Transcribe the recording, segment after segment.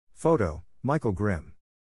Photo, Michael Grimm.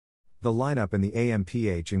 The lineup in the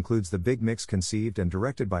AMPH includes the Big Mix, conceived and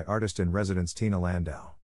directed by artist-in-residence Tina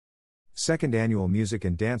Landau. Second Annual Music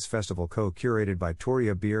and Dance Festival co-curated by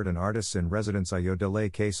Toria Beard and artists-in-residence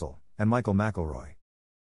Ayodele Kaisel and Michael McElroy.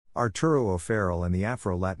 Arturo O'Farrill and the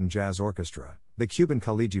Afro-Latin Jazz Orchestra, the Cuban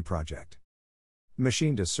Kaliji Project.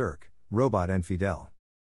 Machine de Cirque, Robot and Fidel.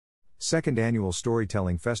 Second Annual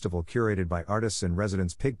Storytelling Festival curated by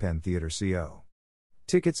artists-in-residence Pigpen Theatre Co.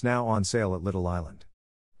 Tickets now on sale at Little Island.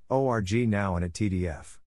 ORG now and at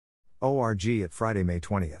TDF. ORG at Friday, May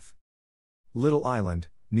 20th. Little Island,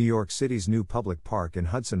 New York City's new public park in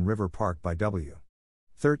Hudson River Park by W.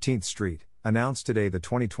 13th Street, announced today the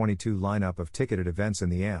 2022 lineup of ticketed events in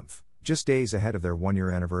the AMF, just days ahead of their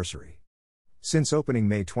one-year anniversary. Since opening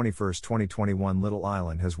May 21, 2021, Little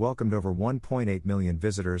Island has welcomed over 1.8 million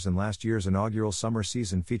visitors, and last year's inaugural summer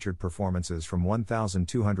season featured performances from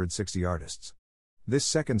 1,260 artists. This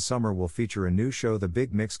second summer will feature a new show, The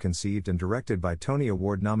Big Mix, conceived and directed by Tony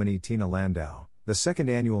Award nominee Tina Landau, the Second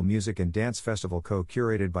Annual Music and Dance Festival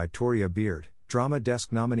co-curated by Toria Beard, Drama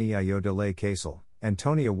Desk nominee Ayodele Kaisel, and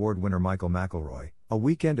Tony Award winner Michael McElroy, a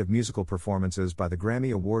weekend of musical performances by the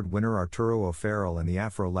Grammy Award winner Arturo O'Farrill and the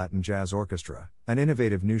Afro-Latin Jazz Orchestra, an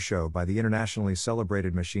innovative new show by the internationally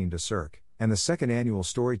celebrated Machine de Cirque, and the Second Annual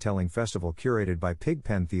Storytelling Festival curated by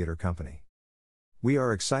Pigpen Theatre Company. We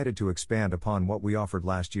are excited to expand upon what we offered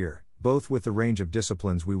last year, both with the range of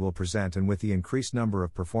disciplines we will present and with the increased number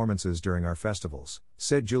of performances during our festivals,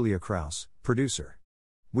 said Julia Kraus, producer.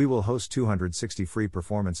 We will host 260 free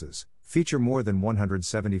performances, feature more than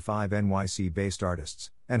 175 NYC-based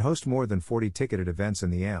artists, and host more than 40 ticketed events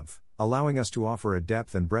in the AMF, allowing us to offer a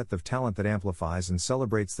depth and breadth of talent that amplifies and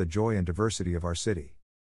celebrates the joy and diversity of our city.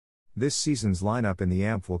 This season's lineup in the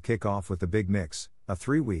AMF will kick off with the Big Mix, a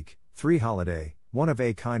 3-week, 3-holiday,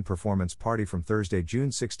 one-of-a-kind performance party from Thursday,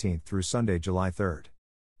 June 16 through Sunday, July 3.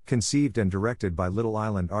 Conceived and directed by Little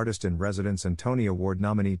Island artist-in-residence and Tony Award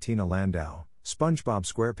nominee Tina Landau, SpongeBob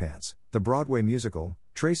SquarePants, the Broadway musical,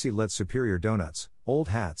 Tracy Letts Superior Donuts, Old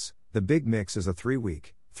Hats. The Big Mix is a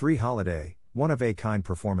 3-week, 3-holiday, one-of-a-kind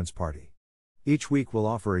performance party. Each week will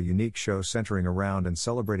offer a unique show centering around and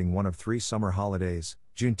celebrating one of 3 summer holidays,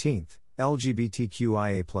 Juneteenth,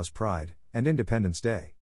 LGBTQIA+ Pride, and Independence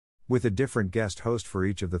Day. With a different guest host for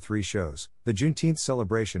each of the 3 shows, the Juneteenth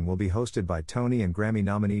celebration will be hosted by Tony and Grammy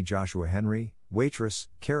nominee Joshua Henry, Waitress,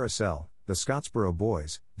 Carousel, the Scottsboro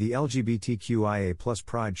Boys. The LGBTQIA+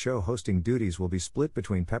 Pride show hosting duties will be split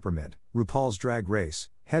between Peppermint, RuPaul's Drag Race,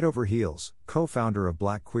 Head Over Heels, co-founder of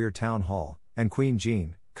Black Queer Town Hall, and Queen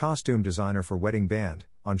Jean, costume designer for Wedding Band,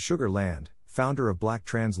 on Sugar Land, founder of Black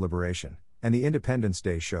Trans Liberation, and the Independence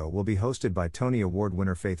Day show will be hosted by Tony Award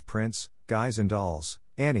winner Faith Prince, Guys and Dolls,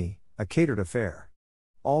 Annie, a catered affair.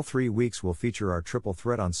 All 3 weeks will feature our triple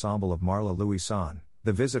threat ensemble of Marla Louison,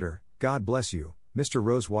 The Visitor, God Bless You, Mr.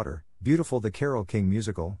 Rosewater, Beautiful, the Carole King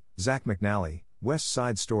musical, Zach McNally, West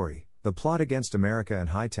Side Story, The Plot Against America and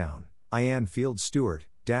Hightown, Ian Field Stewart,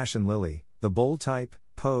 Dash and Lily, The Bold Type,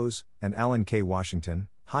 Pose, and Alan K. Washington,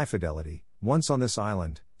 High Fidelity, Once on This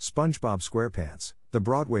Island, SpongeBob SquarePants, the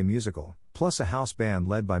Broadway musical, plus a house band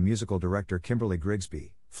led by musical director Kimberly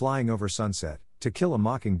Grigsby, Flying Over Sunset, To Kill a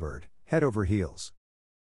Mockingbird, Head Over Heels.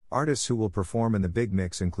 Artists who will perform in the Big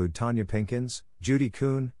Mix include Tanya Pinkins, Judy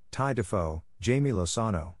Kuhn, Ty Defoe, Jamie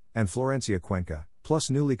Lozano, and Florencia Cuenca, plus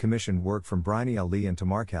newly commissioned work from Bryony Ali and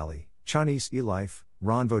Tamar Cali, Chanice Elife,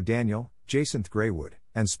 Ronvo Daniel, Jacinth Graywood,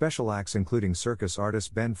 and special acts including circus artists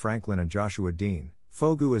Ben Franklin and Joshua Dean,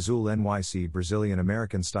 Fogo Azul NYC Brazilian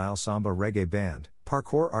American Style Samba Reggae Band,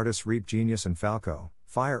 parkour artists Reap Genius and Falco,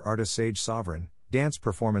 fire artist Sage Sovereign, dance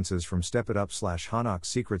performances from Step It Up / Hanok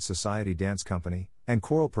Secret Society Dance Company, and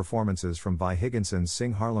choral performances from Vi Higginson's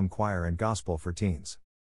Sing Harlem Choir and Gospel for Teens.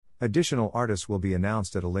 Additional artists will be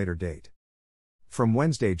announced at a later date. From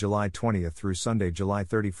Wednesday, July 20th through Sunday, July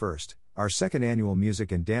 31st, our second annual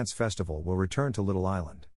Music and Dance Festival will return to Little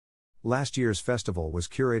Island. Last year's festival was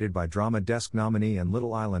curated by Drama Desk nominee and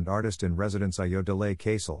Little Island artist-in-residence Ayodele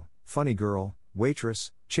Kaisel, Funny Girl,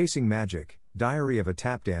 Waitress, Chasing Magic, Diary of a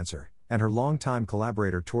Tap Dancer, and her longtime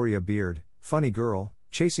collaborator Toria Beard, Funny Girl,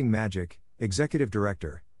 Chasing Magic, Executive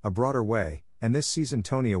Director, A Broader Way, and this season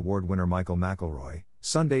Tony Award winner Michael McElroy,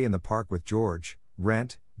 Sunday in the Park with George,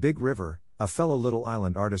 Rent, Big River, a fellow Little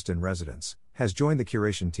Island artist-in-residence, has joined the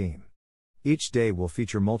curation team. Each day will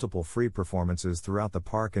feature multiple free performances throughout the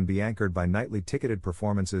park and be anchored by nightly ticketed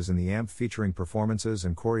performances in the AMF featuring performances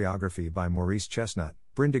and choreography by Maurice Chestnut,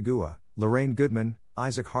 Brynda Gua, Lorraine Goodman,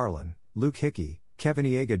 Isaac Harlan, Luke Hickey, Kevin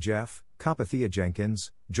Iega Jeff, Kapathia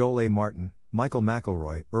Jenkins, Joel A. Martin, Michael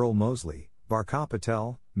McElroy, Earl Mosley, Barka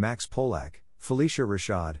Patel, Max Polak, Felicia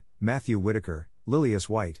Rashad, Matthew Whitaker, Lilias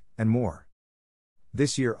White, and more.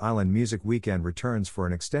 This year Island Music Weekend returns for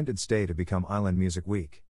an extended stay to become Island Music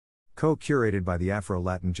Week. Co-curated by the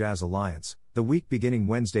Afro-Latin Jazz Alliance, the week beginning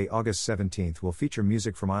Wednesday, August 17th will feature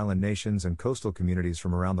music from island nations and coastal communities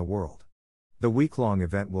from around the world. The week-long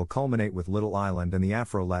event will culminate with Little Island and the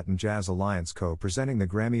Afro-Latin Jazz Alliance co-presenting the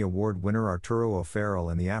Grammy Award winner Arturo O'Farrill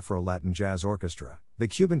and the Afro-Latin Jazz Orchestra, the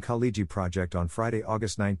Cuban Kaligi Project on Friday,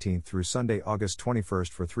 August 19th through Sunday, August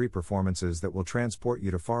 21st for 3 performances that will transport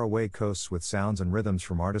you to faraway coasts with sounds and rhythms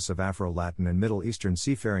from artists of Afro-Latin and Middle Eastern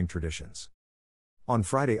seafaring traditions. On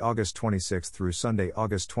Friday, August 26th through Sunday,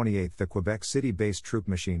 August 28th, the Quebec City-based troupe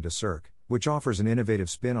Machine de Cirque, which offers an innovative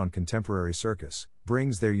spin on contemporary circus,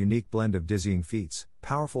 brings their unique blend of dizzying feats,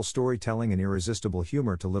 powerful storytelling and irresistible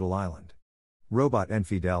humor to Little Island. Robot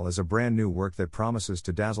Enfidel is a brand new work that promises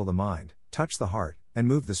to dazzle the mind, touch the heart, and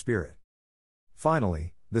move the spirit.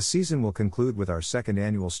 Finally, the season will conclude with our second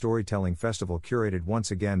annual Storytelling Festival curated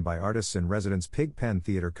once again by artists in residence Pigpen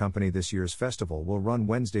Theatre Company. This year's festival will run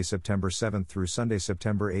Wednesday, September 7th through Sunday,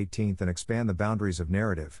 September 18th and expand the boundaries of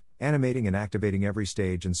narrative, animating and activating every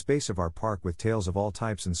stage and space of our park with tales of all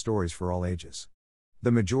types and stories for all ages.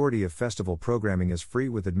 The majority of festival programming is free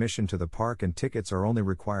with admission to the park, and tickets are only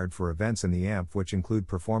required for events in the AMP, which include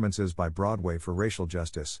performances by Broadway for Racial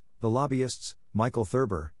Justice, The Lobbyists, Michael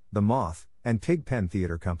Thurber, The Moth, and Pigpen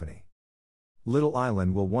Theatre Company. Little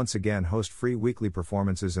Island will once again host free weekly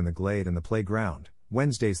performances in the Glade and the Playground,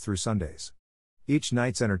 Wednesdays through Sundays. Each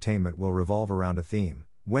night's entertainment will revolve around a theme.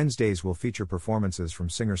 Wednesdays will feature performances from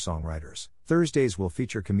singer-songwriters, Thursdays will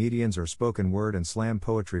feature comedians or spoken word and slam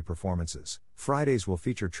poetry performances, Fridays will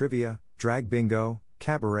feature trivia, drag bingo,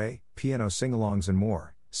 cabaret, piano sing-alongs and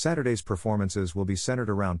more, Saturdays performances will be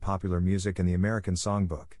centered around popular music and the American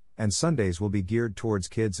Songbook, and Sundays will be geared towards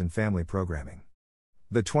kids and family programming.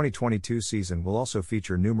 The 2022 season will also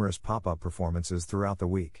feature numerous pop-up performances throughout the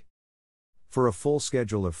week. For a full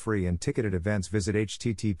schedule of free and ticketed events, visit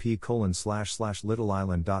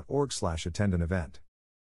http://littleisland.org/attend an event.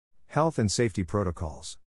 Health and safety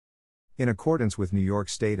protocols. In accordance with New York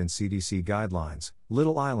State and CDC guidelines,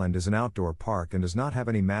 Little Island is an outdoor park and does not have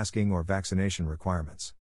any masking or vaccination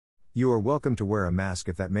requirements. You are welcome to wear a mask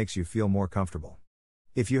if that makes you feel more comfortable.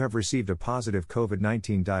 If you have received a positive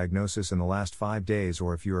COVID-19 diagnosis in the last 5 days,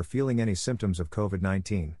 or if you are feeling any symptoms of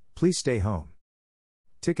COVID-19, please stay home.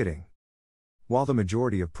 Ticketing. While the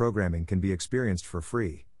majority of programming can be experienced for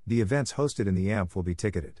free, the events hosted in the AMP will be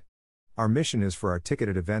ticketed. Our mission is for our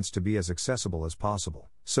ticketed events to be as accessible as possible,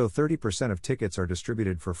 so 30% of tickets are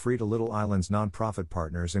distributed for free to Little Island's nonprofit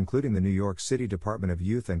partners, including the New York City Department of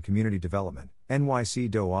Youth and Community Development, NYC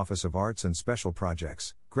DOE Office of Arts and Special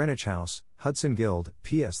Projects, Greenwich House, Hudson Guild,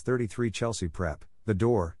 PS 33 Chelsea Prep, The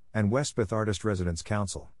Door, and Westbeth Artist Residence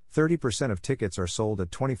Council. 30% of tickets are sold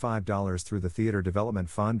at $25 through the Theater Development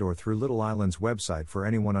Fund or through Little Island's website for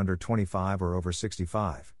anyone under 25 or over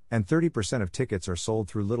 65, and 30% of tickets are sold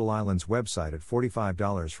through Little Island's website at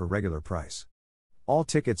 $45 for regular price. All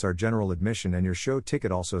tickets are general admission, and your show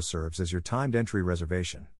ticket also serves as your timed entry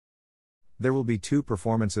reservation. There will be 2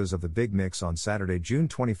 performances of the Big Mix on Saturday, June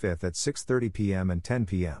 25th at 6:30 p.m. and 10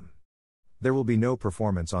 p.m. There will be no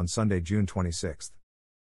performance on Sunday, June 26th.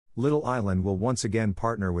 Little Island will once again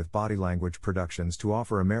partner with Body Language Productions to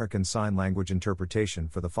offer American Sign Language interpretation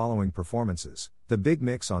for the following performances: The Big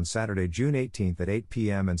Mix on Saturday, June 18th at 8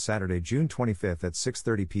 p.m. and Saturday, June 25th at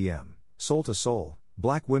 6:30 p.m., Soul to Soul,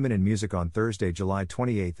 Black Women in Music on Thursday, July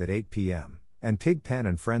 28th at 8 p.m., and Pigpen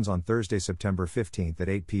and Friends on Thursday, September 15th at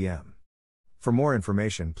 8 p.m. For more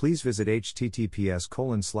information, please visit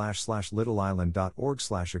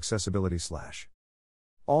https://littleisland.org/accessibility/.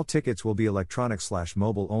 All tickets will be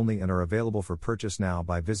electronic/mobile only and are available for purchase now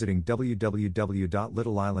by visiting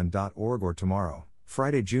www.littleisland.org or tomorrow,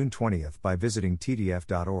 Friday, June 20th, by visiting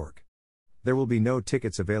tdf.org. There will be no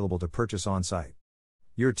tickets available to purchase on-site.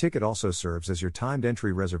 Your ticket also serves as your timed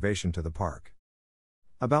entry reservation to the park.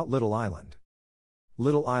 About Little Island.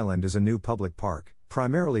 Little Island is a new public park,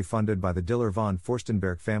 primarily funded by the Diller von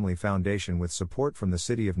Furstenberg Family Foundation with support from the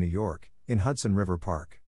City of New York, in Hudson River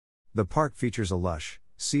Park. The park features a lush,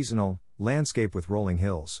 seasonal landscape with rolling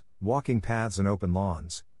hills, walking paths and open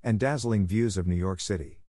lawns, and dazzling views of New York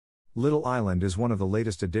City. Little Island is one of the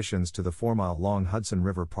latest additions to the 4-mile-long Hudson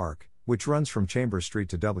River Park, which runs from Chambers Street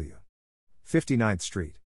to W. 59th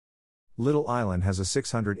Street. Little Island has a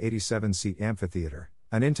 687-seat amphitheater,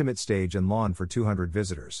 an intimate stage and lawn for 200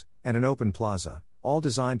 visitors, and an open plaza, all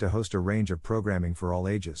designed to host a range of programming for all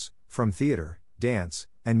ages, from theater, dance,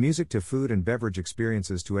 and music to food and beverage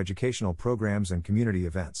experiences to educational programs and community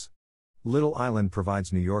events. Little Island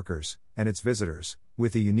provides New Yorkers, and its visitors,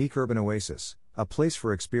 with a unique urban oasis, a place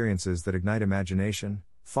for experiences that ignite imagination,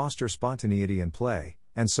 foster spontaneity and play,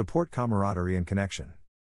 and support camaraderie and connection.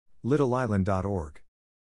 littleisland.org.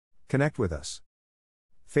 Connect with us.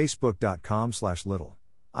 Facebook.com/Little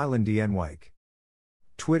Island DNWike.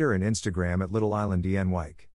 Twitter and Instagram at Little Island DNWike.